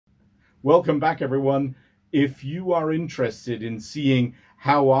Welcome back, everyone. If you are interested in seeing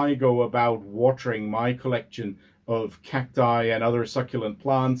how I go about watering my collection of cacti and other succulent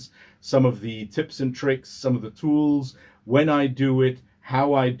plants, some of the tips and tricks, some of the tools, when I do it,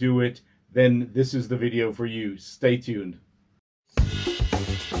 how I do it, then this is the video for you. Stay tuned.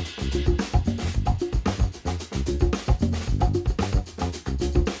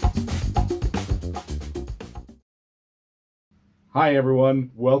 Hi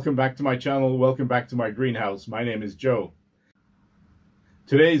everyone, welcome back to my channel, welcome back to my greenhouse. My name is Joe.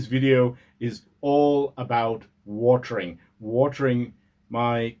 Today's video is all about watering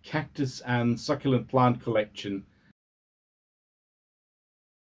my cactus and succulent plant collection.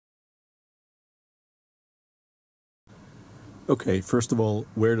 Okay, first of all,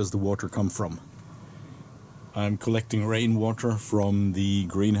 where does the water come from? I'm collecting rainwater from the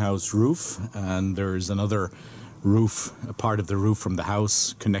greenhouse roof, and there's another roof, a part of the roof from the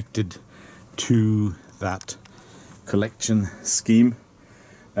house connected to that collection scheme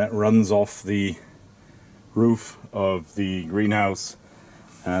that runs off the roof of the greenhouse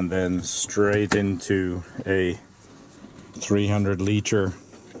and then straight into a 300-liter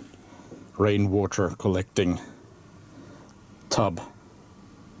rainwater collecting tub.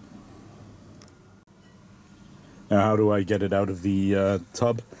 Now, how do I get it out of the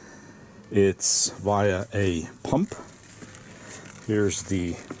tub? It's via a pump. Here's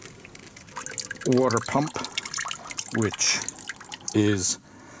the water pump, which is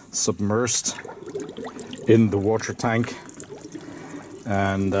submersed in the water tank,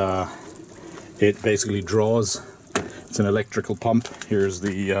 and it basically draws. It's an electrical pump. Here's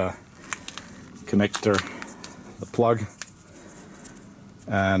the connector, the plug,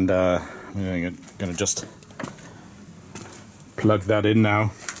 and I'm gonna just plug that in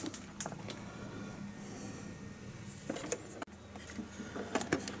now.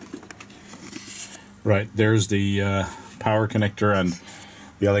 Right, there's the power connector, and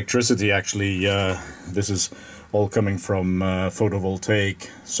the electricity actually, this is all coming from photovoltaic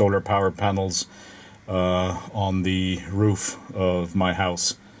solar power panels on the roof of my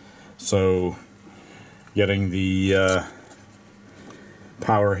house. So getting the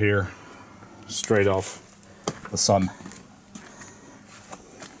power here straight off the sun.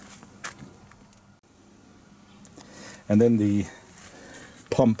 And then the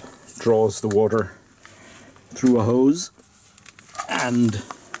pump draws the water through a hose, and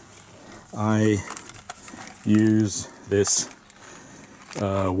I use this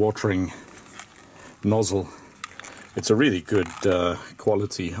watering nozzle. It's a really good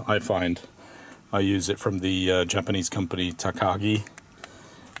quality, I find. I use it from the Japanese company Takagi,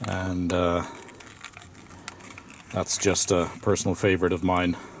 and that's just a personal favorite of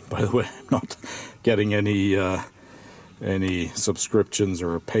mine. By the way, I'm not getting any subscriptions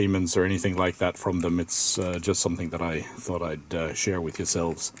or payments or anything like that from them. It's just something that I thought I'd share with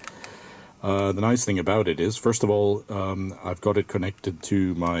yourselves. The nice thing about it is, first of all, I've got it connected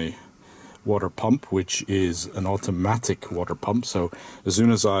to my water pump, which is an automatic water pump. So as soon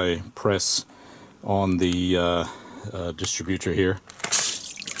as I press on the distributor here,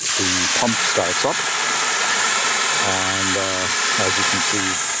 the pump starts up, and as you can see,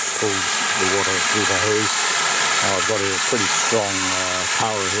 pulls the water through the hose. Now I've got a pretty strong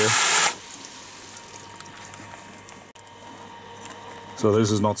power here. So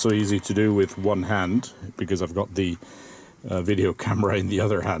this is not so easy to do with one hand, because I've got the video camera in the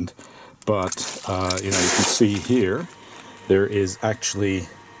other hand. But you know, you can see here, there is actually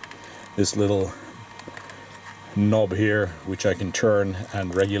this little knob here, which I can turn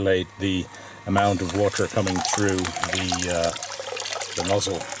and regulate the amount of water coming through the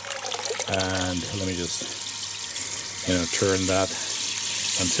nozzle. And let me just turn that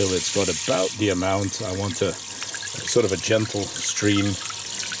until it's got about the amount I want to, sort of a gentle stream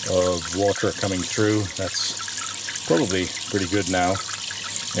of water coming through. That's probably pretty good now,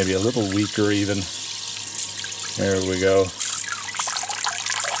 maybe a little weaker even. There we go.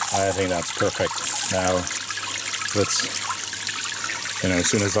 I think that's perfect. Now let's, as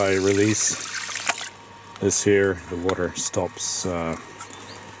soon as I release this here, the water stops.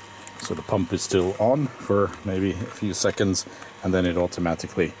 So the pump is still on for maybe a few seconds, and then it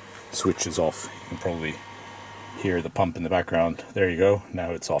automatically switches off. You can probably hear the pump in the background. There you go, now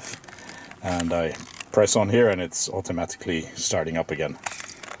it's off. And I press on here and it's automatically starting up again.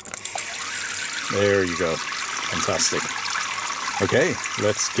 There you go, fantastic. Okay,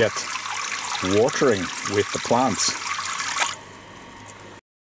 let's get watering with the plants.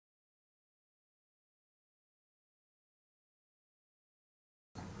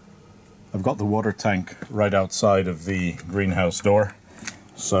 I've got the water tank right outside of the greenhouse door,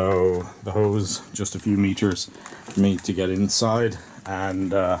 So the hose, just a few meters for me to get inside,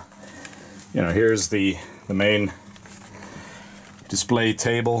 and you know, here's the main display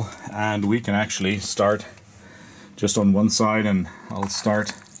table, and we can actually start just on one side, and I'll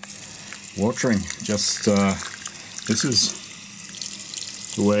start watering. Just this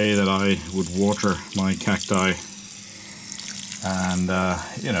is the way that I would water my cacti, and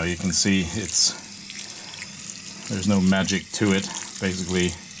you know, you can see there's no magic to it.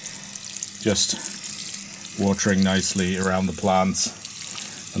 Basically just watering nicely around the plants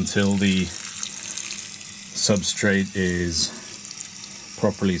until the substrate is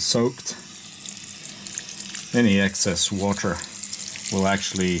properly soaked. Any excess water will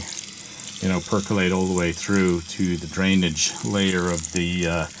actually, you know, percolate all the way through to the drainage layer of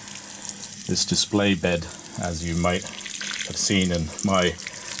the this display bed, as you might have seen in my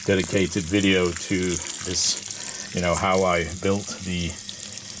dedicated video to this, you know, how I built the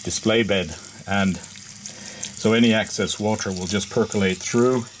display bed. And so any excess water will just percolate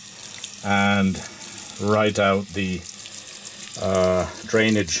through and right out the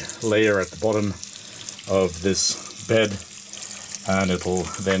drainage layer at the bottom of this bed, and it'll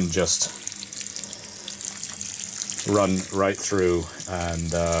then just run right through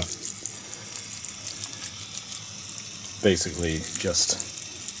and basically just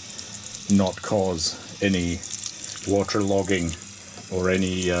not cause any waterlogging or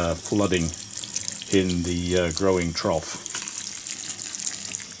any flooding in the growing trough.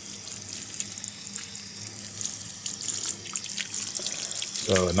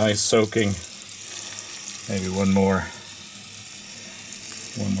 So a nice soaking, maybe one more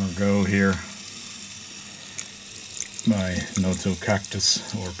go here. My Noto Cactus,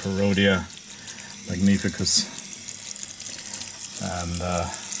 or Parodia magnificus, and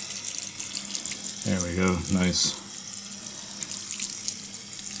there we go, nice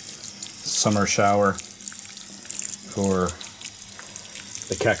summer shower for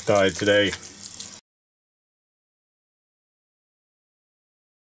the cacti today.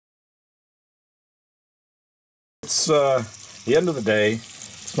 It's the end of the day.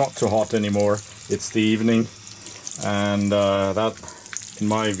 It's not too hot anymore. It's the evening, and that, in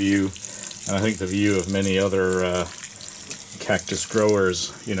my view, and I think the view of many other cactus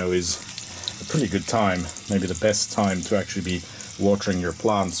growers, you know, is a pretty good time, maybe the best time to actually be watering your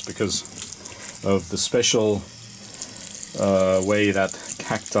plants, because of the special way that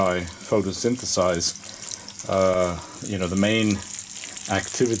cacti photosynthesize. You know, the main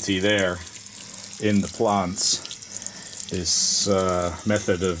activity there in the plants, this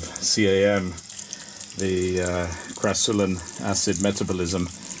method of CAM, the crassulin acid metabolism,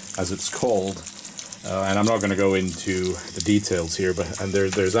 as it's called, and I'm not going to go into the details here, but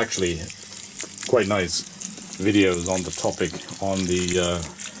there's actually quite nice videos on the topic on the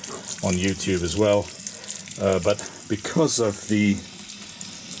on YouTube as well. But because of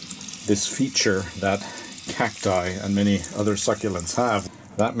this feature that cacti and many other succulents have,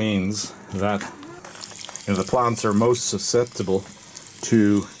 that means that, you know, the plants are most susceptible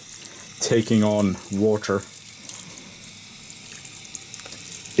to taking on water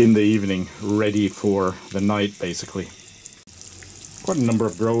in the evening, ready for the night, basically. Quite a number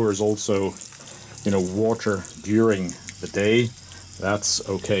of growers also, you know, water during the day. That's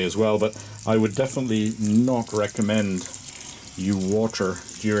okay as well, but I would definitely not recommend you water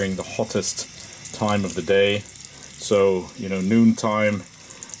during the hottest time of the day. So, you know, noontime,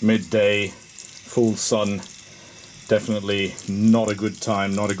 midday, full sun, definitely not a good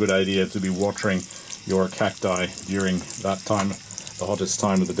time, not a good idea to be watering your cacti during that time, the hottest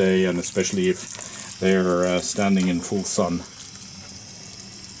time of the day, and especially if they're standing in full sun.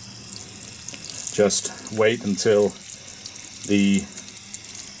 Just wait until the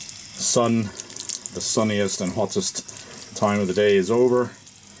sun, the sunniest and hottest time of the day is over,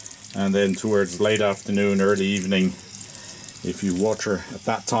 and then towards late afternoon, early evening, if you water at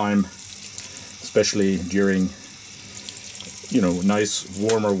that time, especially during, you know, nice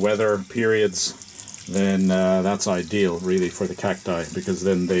warmer weather periods, then that's ideal really for the cacti, because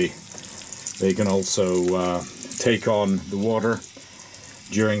then they can also take on the water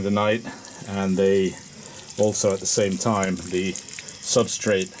during the night, and they also at the same time, the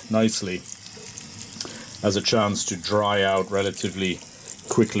substrate nicely has a chance to dry out relatively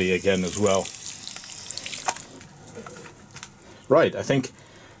quickly again as well. Right, I think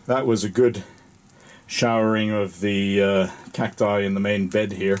that was a good showering of the cacti in the main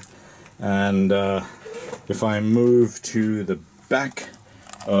bed here, and if I move to the back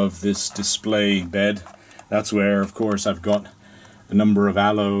of this display bed, that's where, of course, I've got a number of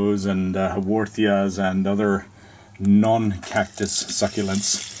aloes and haworthias and other non-cactus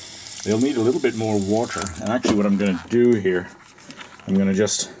succulents. They'll need a little bit more water, and actually what I'm going to do here, I'm going to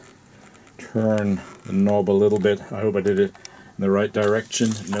just turn the knob a little bit. I hope I did it in the right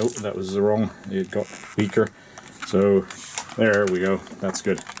direction. No, that was wrong. It got weaker. So there we go. That's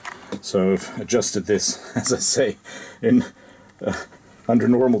good. So I've adjusted this. As I say, in under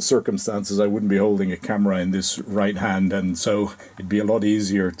normal circumstances I wouldn't be holding a camera in this right hand, and so it'd be a lot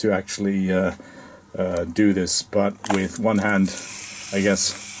easier to actually do this, but with one hand I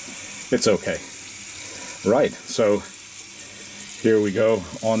guess it's okay. Right, so here we go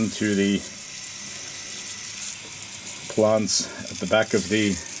on to the plants at the back of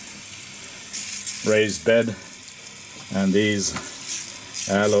the raised bed, and these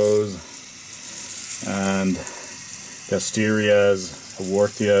aloes and casterias,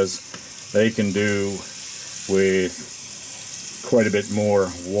 haworthias, they can do with quite a bit more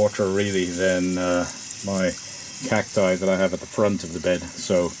water really than my cacti that I have at the front of the bed.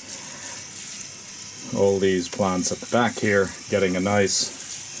 So all these plants at the back here getting a nice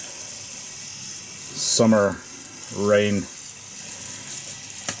summer rain.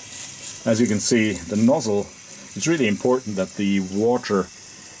 As you can see, the nozzle, it's really important that the water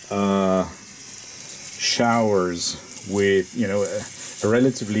showers with, you know, a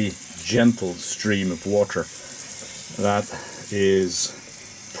relatively gentle stream of water. That is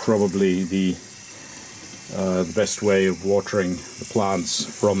probably the best way of watering the plants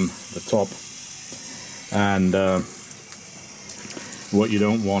from the top. And what you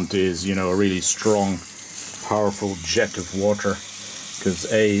don't want is, you know, a really strong, powerful jet of water, because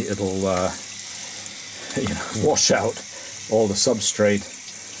A, it'll you know, wash out all the substrate,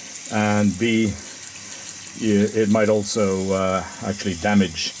 and B, it might also actually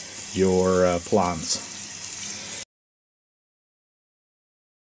damage your plants.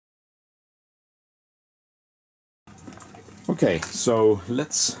 Okay, so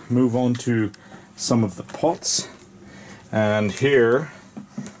let's move on to some of the pots, and here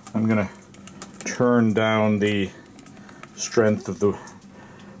I'm gonna turn down the strength of the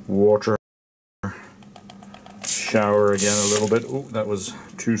water shower again a little bit. Oh, that was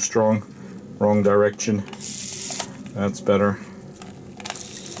too strong, wrong direction. That's better.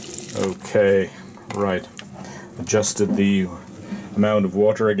 Okay, right, adjusted the amount of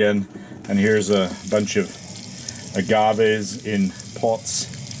water again, and here's a bunch of agaves in pots.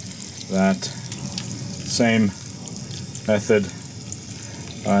 That same method,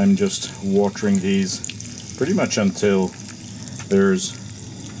 I'm just watering these pretty much until there's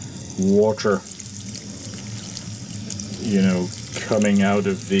water, you know, coming out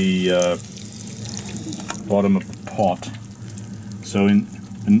of the bottom of the pot. So in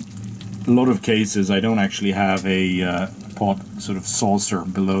a lot of cases I don't actually have a pot sort of saucer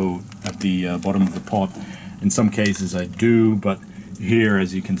below at the bottom of the pot. In some cases I do, but here,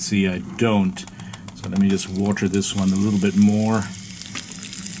 as you can see, I don't. So let me just water this one a little bit more,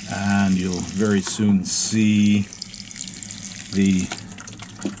 and you'll very soon see the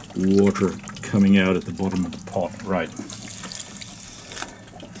water coming out at the bottom of the pot. Right.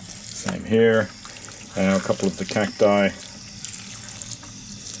 Same here. Now a couple of the cacti.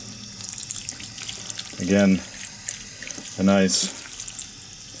 Again, a nice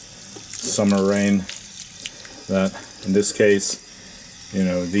summer rain. That, in this case, you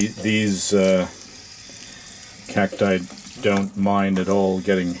know, these cacti don't mind at all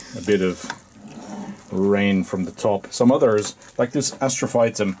getting a bit of rain from the top. Some others, like this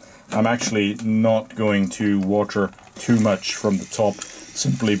astrophytum, I'm actually not going to water too much from the top,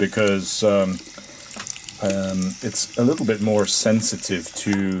 simply because it's a little bit more sensitive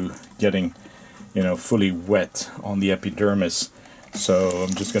to getting, you know, fully wet on the epidermis. So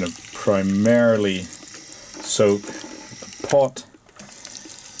I'm just going to primarily soak the pot.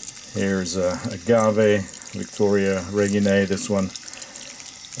 Here's agave, Victoria Reginae, this one.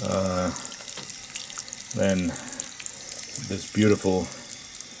 Then this beautiful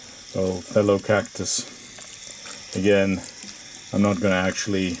old fellow cactus. Again, I'm not going to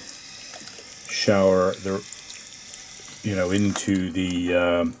actually shower the, you know, into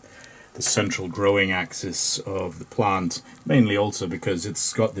the central growing axis of the plant, mainly also because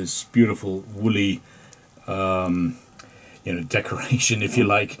it's got this beautiful woolly you know, decoration, if you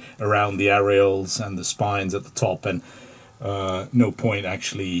like, around the areoles and the spines at the top, and no point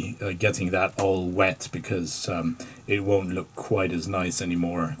actually getting that all wet, because it won't look quite as nice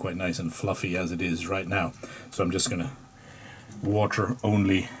anymore, quite nice and fluffy as it is right now. So I'm just going to water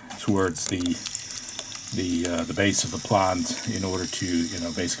only towards the base of the plant in order to, you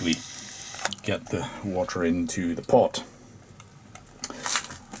know, basically get the water into the pot.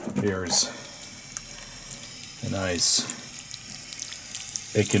 Here's a nice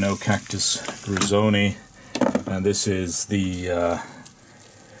Echinocactus gruzoni, and this is the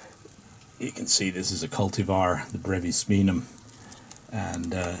you can see this is a cultivar, the brevisminum,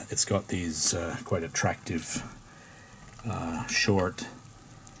 and it's got these quite attractive short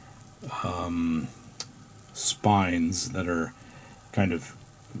spines that are kind of,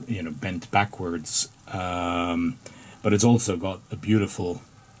 you know, bent backwards, but it's also got a beautiful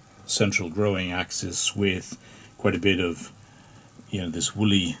central growing axis with quite a bit of, you know, this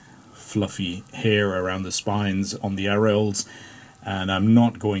woolly fluffy hair around the spines on the areoles. And I'm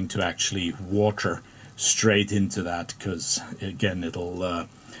not going to actually water straight into that, because again it'll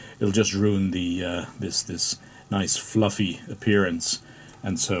just ruin the this nice fluffy appearance.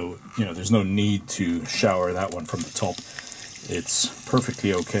 And so, you know, there's no need to shower that one from the top. It's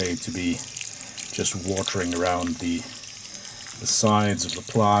perfectly okay to be just watering around the sides of the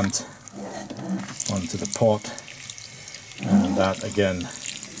plant onto the pot, and that again,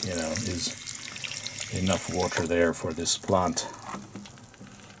 you know, is enough water there for this plant.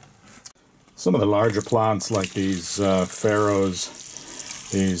 Some of the larger plants like these pharaohs,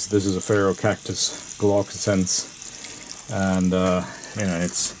 this is a pharaoh cactus glaucescens, and you know,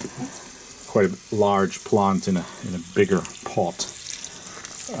 it's quite a large plant in a bigger pot,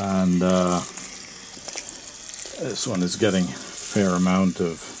 and this one is getting a fair amount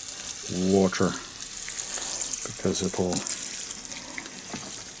of water because it'll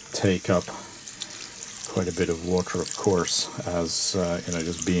take up quite a bit of water, of course, as you know,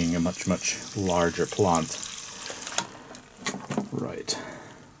 just being a much larger plant. Right.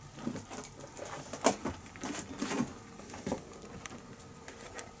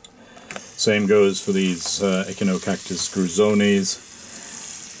 Same goes for these Echinocactus gruzonis,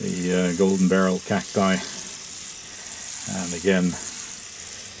 the golden barrel cacti. And again,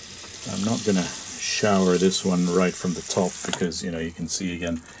 I'm not going to shower this one right from the top, because, you know, you can see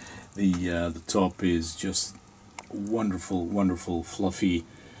again the top is just wonderful fluffy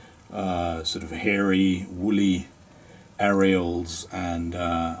sort of hairy woolly areoles, and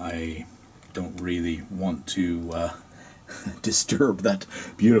I don't really want to disturb that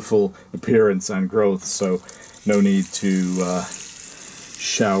beautiful appearance and growth, so no need to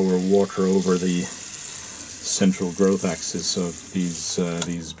shower water over the central growth axis of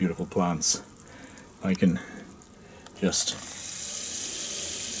these beautiful plants. I can just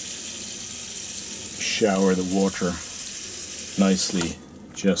shower the water nicely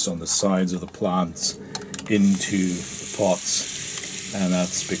just on the sides of the plants into the pots, and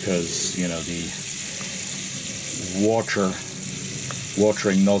that's because, you know, the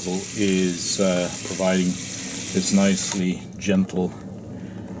watering nozzle is providing this nicely gentle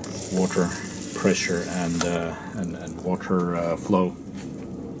water pressure and water flow.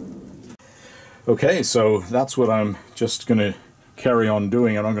 Okay, so that's what I'm just going to carry on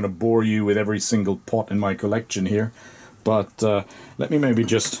doing. I'm not going to bore you with every single pot in my collection here, but let me maybe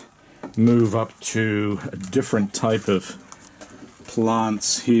just move up to a different type of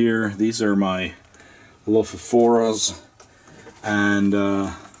plants here. These are my Lophophoras, and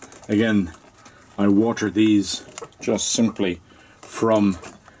again, I water these just simply from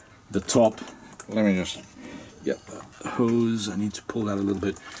the top. Let me just get the hose. I need to pull that a little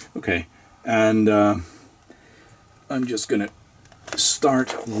bit. Okay, and I'm just gonna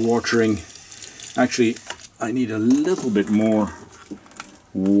start watering. Actually, I need a little bit more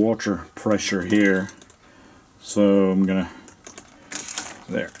water pressure here, so I'm gonna,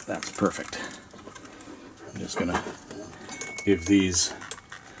 there, that's perfect. I'm just gonna give these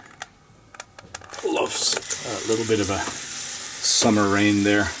Lophs a little bit of a summer rain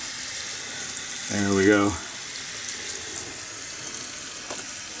there. There we go.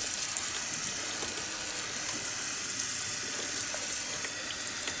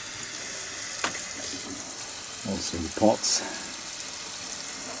 Also the pots.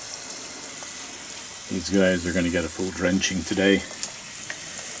 These guys are going to get a full drenching today,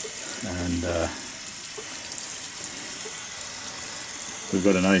 and we've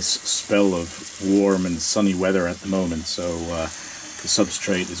got a nice spell of warm and sunny weather at the moment, so the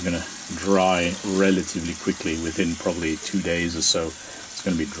substrate is going to dry relatively quickly. Within probably 2 days or so, it's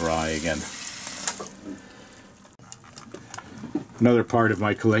going to be dry again. Another part of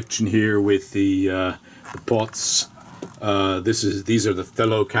my collection here with the pots. These are the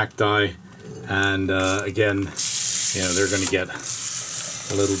Thelocacti, and again, you know, they're going to get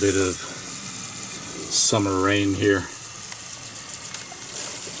a little bit of summer rain here.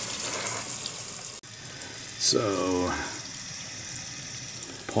 So,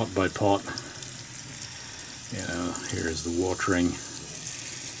 pot by pot, you know, here's the watering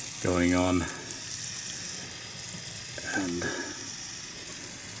going on.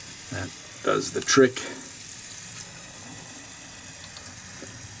 That does the trick.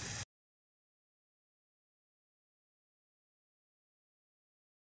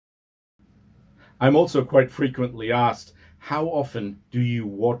 I'm also quite frequently asked, how often do you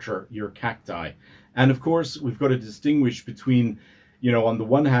water your cacti? And of course, we've got to distinguish between, on the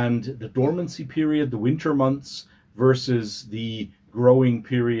one hand, the dormancy period, the winter months, versus the growing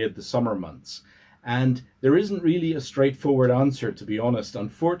period, the summer months. And there isn't really a straightforward answer, to be honest.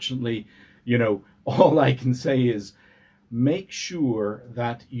 Unfortunately, all I can say is make sure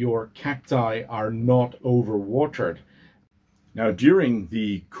that your cacti are not overwatered. Now, during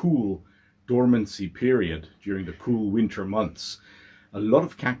the cool dormancy period, during the cool winter months, a lot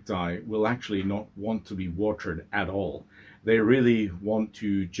of cacti will actually not want to be watered at all. They really want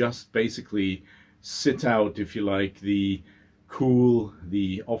to just basically sit out, if you like, the cool,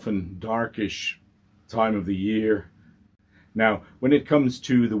 the often darkish time of the year. Now, when it comes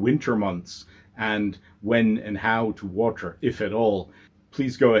to the winter months and when and how to water, if at all,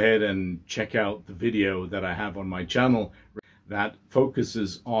 please go ahead and check out the video that I have on my channel that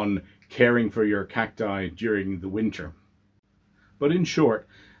focuses on caring for your cacti during the winter. But in short,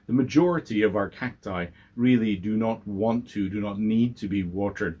 the majority of our cacti really do not need to be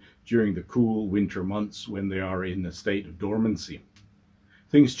watered during the cool winter months when they are in a state of dormancy.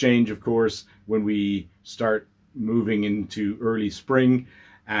 Things change, of course, when we start moving into early spring,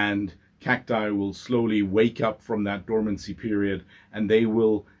 and cacti will slowly wake up from that dormancy period, and they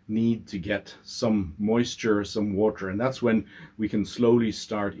will need to get some moisture, some water, and that's when we can slowly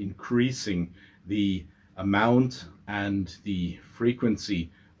start increasing the amount and the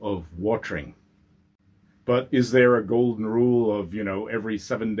frequency of watering. But is there a golden rule of, every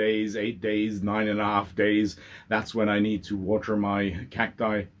 7 days, 8 days, 9.5 days, that's when I need to water my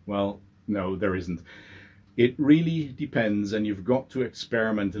cacti? Well, no, there isn't. It really depends, and you've got to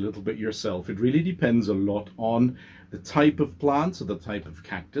experiment a little bit yourself. It really depends a lot on the type of plant or the type of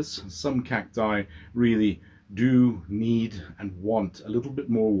cactus. Some cacti really do need and want a little bit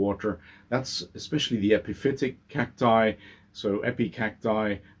more water. That's especially the epiphytic cacti, so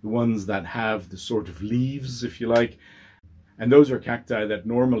epicacti, the ones that have the sort of leaves, if you like. And those are cacti that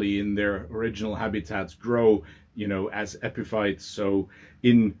normally in their original habitats grow, as epiphytes, so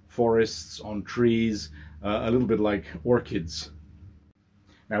in forests, on trees, a little bit like orchids.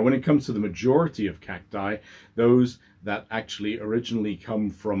 Now, when it comes to the majority of cacti, those that actually originally come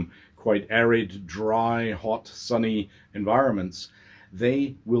from quite arid, dry, hot, sunny environments,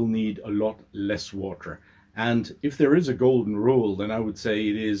 they will need a lot less water. And if there is a golden rule, then I would say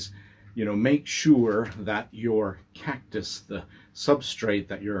it is, make sure that your cactus, the substrate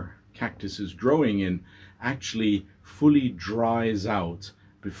that your cactus is growing in, actually fully dries out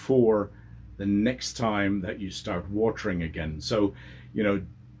before the next time that you start watering again. So,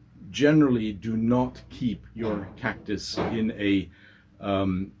 generally do not keep your cactus in a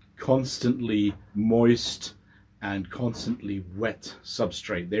constantly moist and constantly wet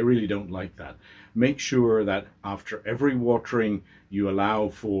substrate. They really don't like that. Make sure that after every watering you allow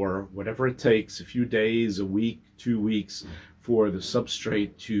for whatever it takes, a few days, a week, 2 weeks, for the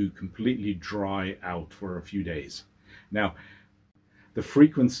substrate to completely dry out for a few days. Now, the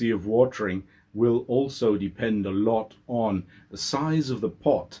frequency of watering will also depend a lot on the size of the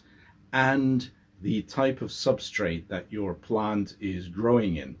pot and the type of substrate that your plant is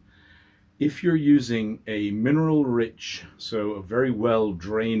growing in. If you're using a mineral rich, so a very well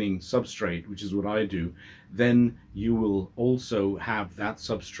draining substrate, which is what I do, then you will also have that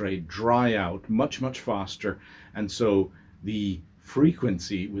substrate dry out much, much faster. And so the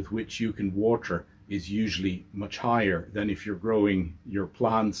frequency with which you can water is usually much higher than if you're growing your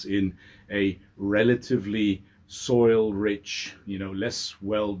plants in a relatively soil rich, less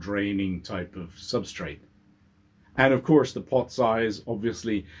well draining type of substrate. And of course, the pot size,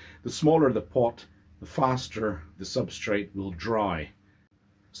 obviously, the smaller the pot, the faster the substrate will dry.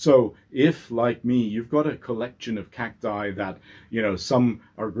 So if, like me, you've got a collection of cacti that, some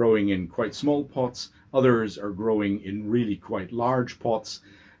are growing in quite small pots, others are growing in really quite large pots,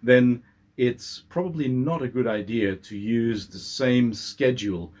 then it's probably not a good idea to use the same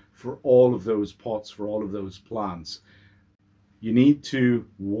schedule for all of those pots, for all of those plants. You need to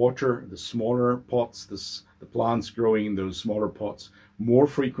water the smaller pots, the plants growing in those smaller pots, more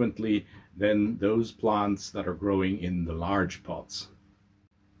frequently than those plants that are growing in the large pots.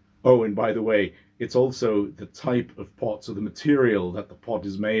 Oh, and by the way, it's also the type of pot, so the material that the pot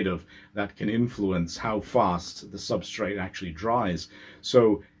is made of, that can influence how fast the substrate actually dries.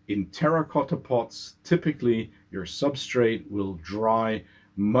 So in terracotta pots, typically your substrate will dry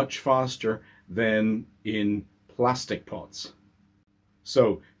much faster than in plastic pots.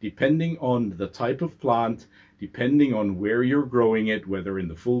 So depending on the type of plant, depending on where you're growing it, whether in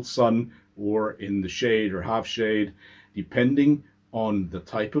the full sun or in the shade or half shade, depending on the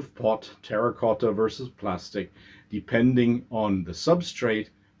type of pot, terracotta versus plastic, depending on the substrate,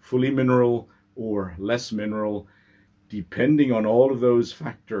 fully mineral or less mineral, depending on all of those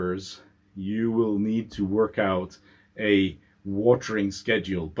factors, you will need to work out a watering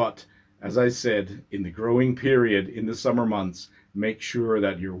schedule. But as I said, in the growing period, in the summer months, make sure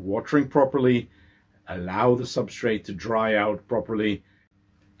that you're watering properly, allow the substrate to dry out properly,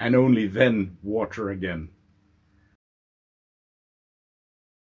 and only then water again.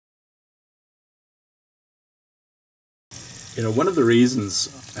 You know, one of the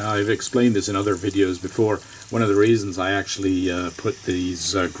reasons, I've explained this in other videos before, one of the reasons I actually put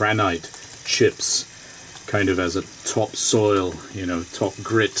these granite chips kind of as a topsoil, you know, top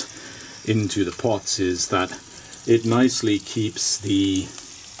grit into the pots is that it nicely keeps the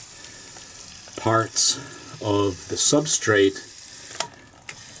parts of the substrate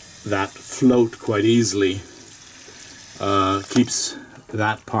that float quite easily, keeps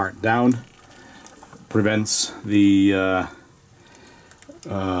that part down, prevents the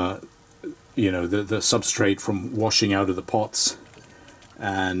you know, the substrate from washing out of the pots,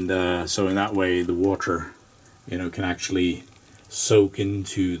 and so in that way the water, you know, can actually soak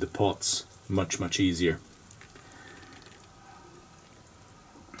into the pots much easier.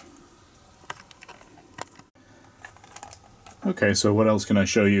 Okay, so what else can I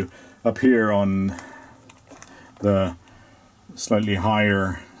show you? Up here on the slightly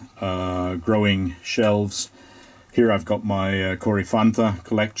higher growing shelves, here I've got my Coryphantha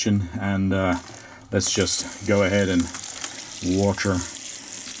collection, and let's just go ahead and water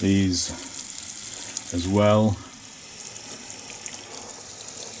these as well.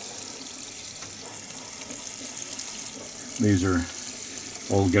 These are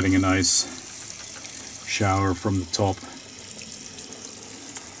all getting a nice shower from the top.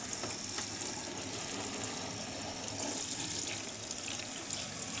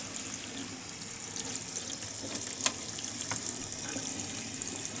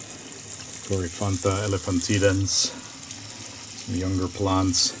 Coryphantha elephantidens, some younger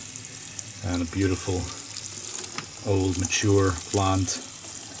plants, and a beautiful old mature plant.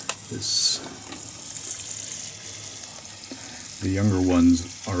 The younger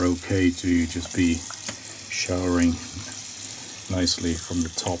ones are okay to just be showering nicely from the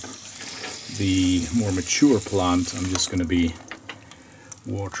top. The more mature plant, I'm just going to be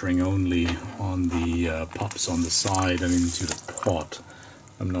watering only on the pops on the side and into the pot.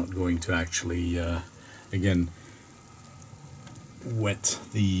 I'm not going to actually, again, wet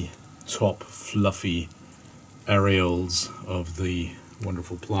the top fluffy areoles of the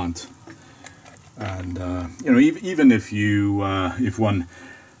wonderful plant. And you know, even if you if one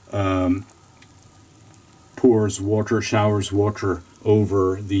showers water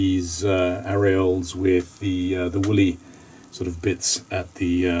over these areoles with the woolly sort of bits at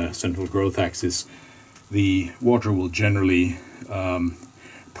the central growth axis, the water will generally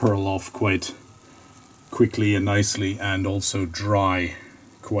pearl off quite quickly and nicely, and also dry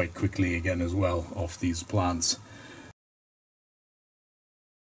quite quickly again as well off these plants.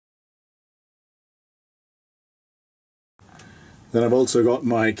 Then I've also got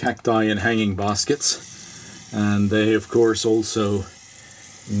my cacti in hanging baskets, and they of course also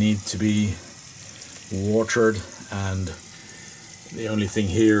need to be watered. And the only thing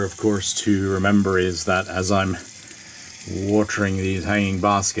here of course to remember is that as I'm watering these hanging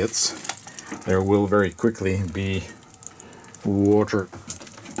baskets, there will very quickly be water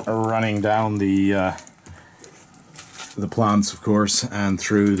running down the plants, of course, and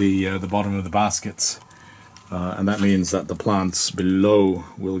through the bottom of the baskets. And that means that the plants below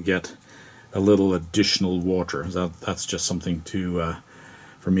will get a little additional water. That's just something to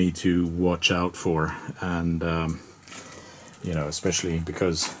for me to watch out for, and you know, especially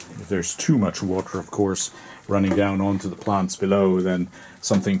because if there's too much water, of course, running down onto the plants below, then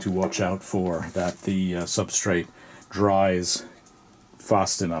something to watch out for, that the substrate dries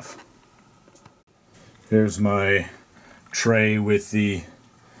fast enough. Here's my tray with the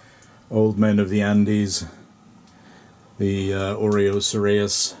Old Men of the Andes, the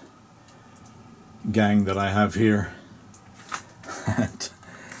Oreocereus gang that I have here. And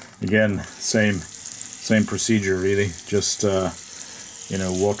again, same procedure really, just you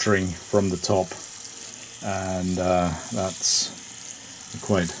know, watering from the top, and that's a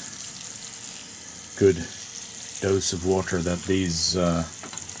quite good dose of water that these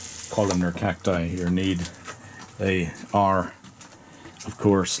columnar cacti here need. They are of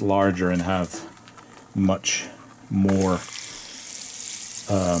course larger and have much more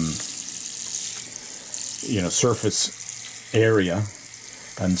surface area,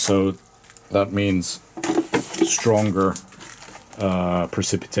 and so that means stronger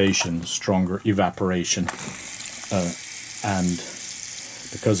precipitation, stronger evaporation, and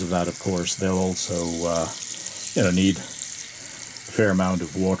because of that, of course, they'll also need a fair amount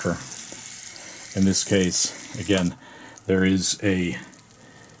of water. In this case, again, there is a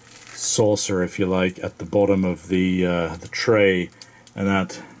saucer, if you like, at the bottom of the tray, and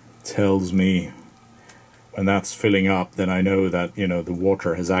that tells me when that's filling up, then I know that the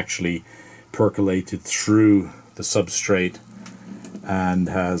water has actually percolated through the substrate and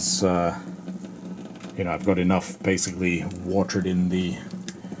has I've got enough basically watered in the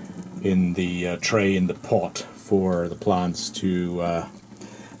tray, in the pot, for the plants to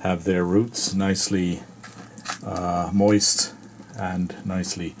have their roots nicely moist and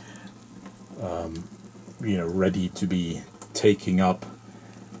nicely ready to be taking up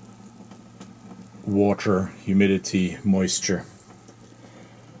water, humidity, moisture.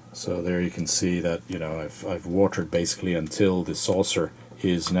 So there you can see that I've watered basically until the saucer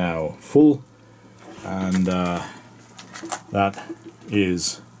is now full, and that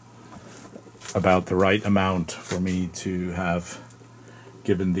is about the right amount for me to have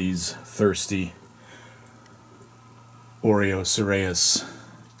given these thirsty Oreocereus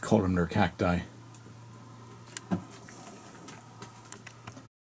columnar cacti.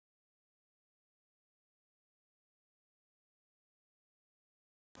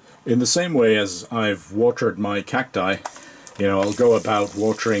 In the same way as I've watered my cacti, I'll go about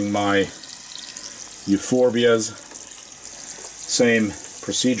watering my euphorbias. Same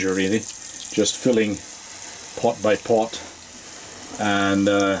procedure really, just filling pot by pot. And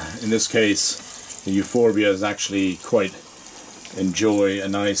in this case, the euphorbias actually quite enjoy a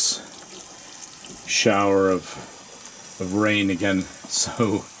nice shower of rain again,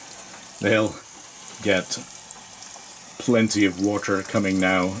 so they'll get plenty of water coming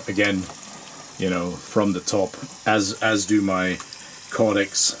now again, from the top, as do my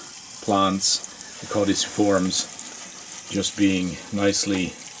Caudex plants, the Caudiciforms, just being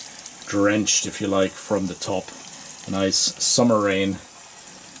nicely drenched, if you like, from the top. A nice summer rain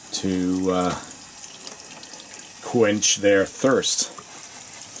to quench their thirst.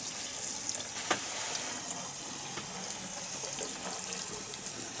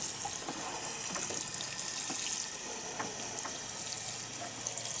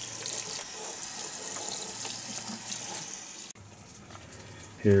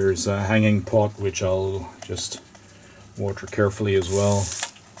 Here's a hanging pot, which I'll just water carefully as well.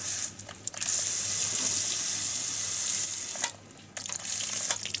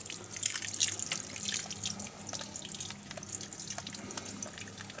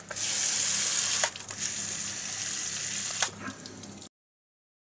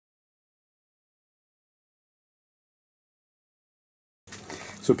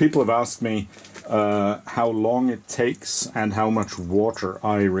 So people have asked me how long it takes and how much water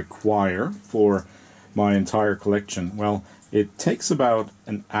I require for my entire collection. Well, it takes about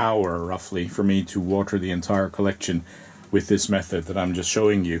an hour roughly for me to water the entire collection with this method that I'm just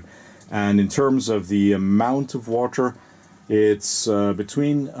showing you. And in terms of the amount of water, it's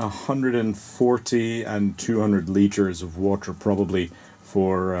between 140 and 200 liters of water probably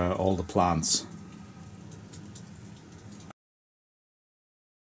for all the plants.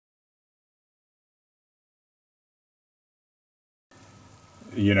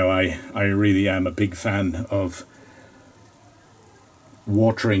 I really am a big fan of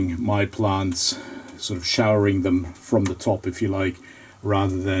watering my plants, sort of showering them from the top, if you like,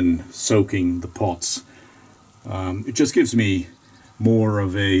 rather than soaking the pots. It just gives me more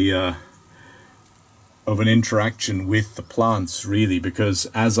of an interaction with the plants, really, because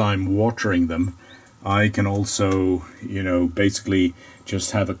as I'm watering them, I can also, basically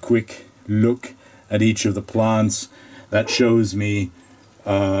just have a quick look at each of the plants. That shows me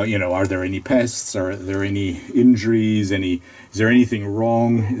are there any pests? Are there any injuries? Is there anything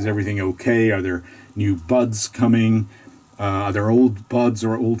wrong? Is everything okay? Are there new buds coming? Are there old buds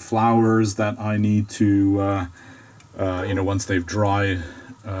or old flowers that I need to, once they've dried,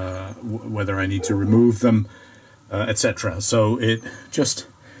 whether I need to remove them, etc. So it just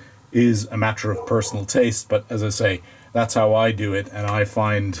is a matter of personal taste, but as I say, that's how I do it, and I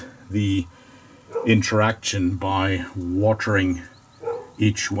find the interaction by watering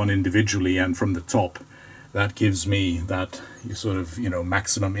each one individually and from the top, that gives me that sort of,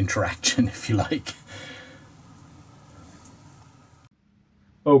 maximum interaction, if you like.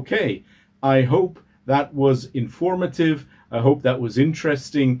 Okay, I hope that was informative, I hope that was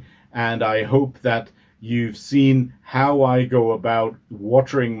interesting, and I hope that you've seen how I go about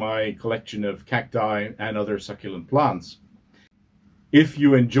watering my collection of cacti and other succulent plants. If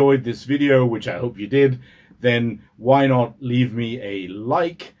you enjoyed this video, which I hope you did, then why not leave me a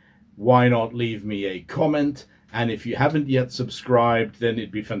like? Why not leave me a comment? And if you haven't yet subscribed, then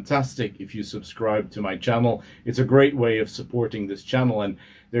it'd be fantastic if you subscribe to my channel. It's a great way of supporting this channel, and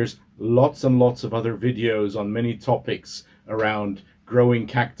there's lots and lots of other videos on many topics around growing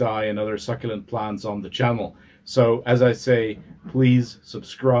cacti and other succulent plants on the channel. So as I say, please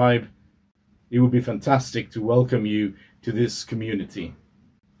subscribe. It would be fantastic to welcome you to this community.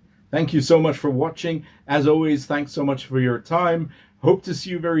 Thank you so much for watching. As always, thanks so much for your time. Hope to see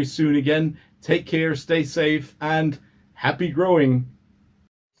you very soon again. Take care, stay safe, and happy growing.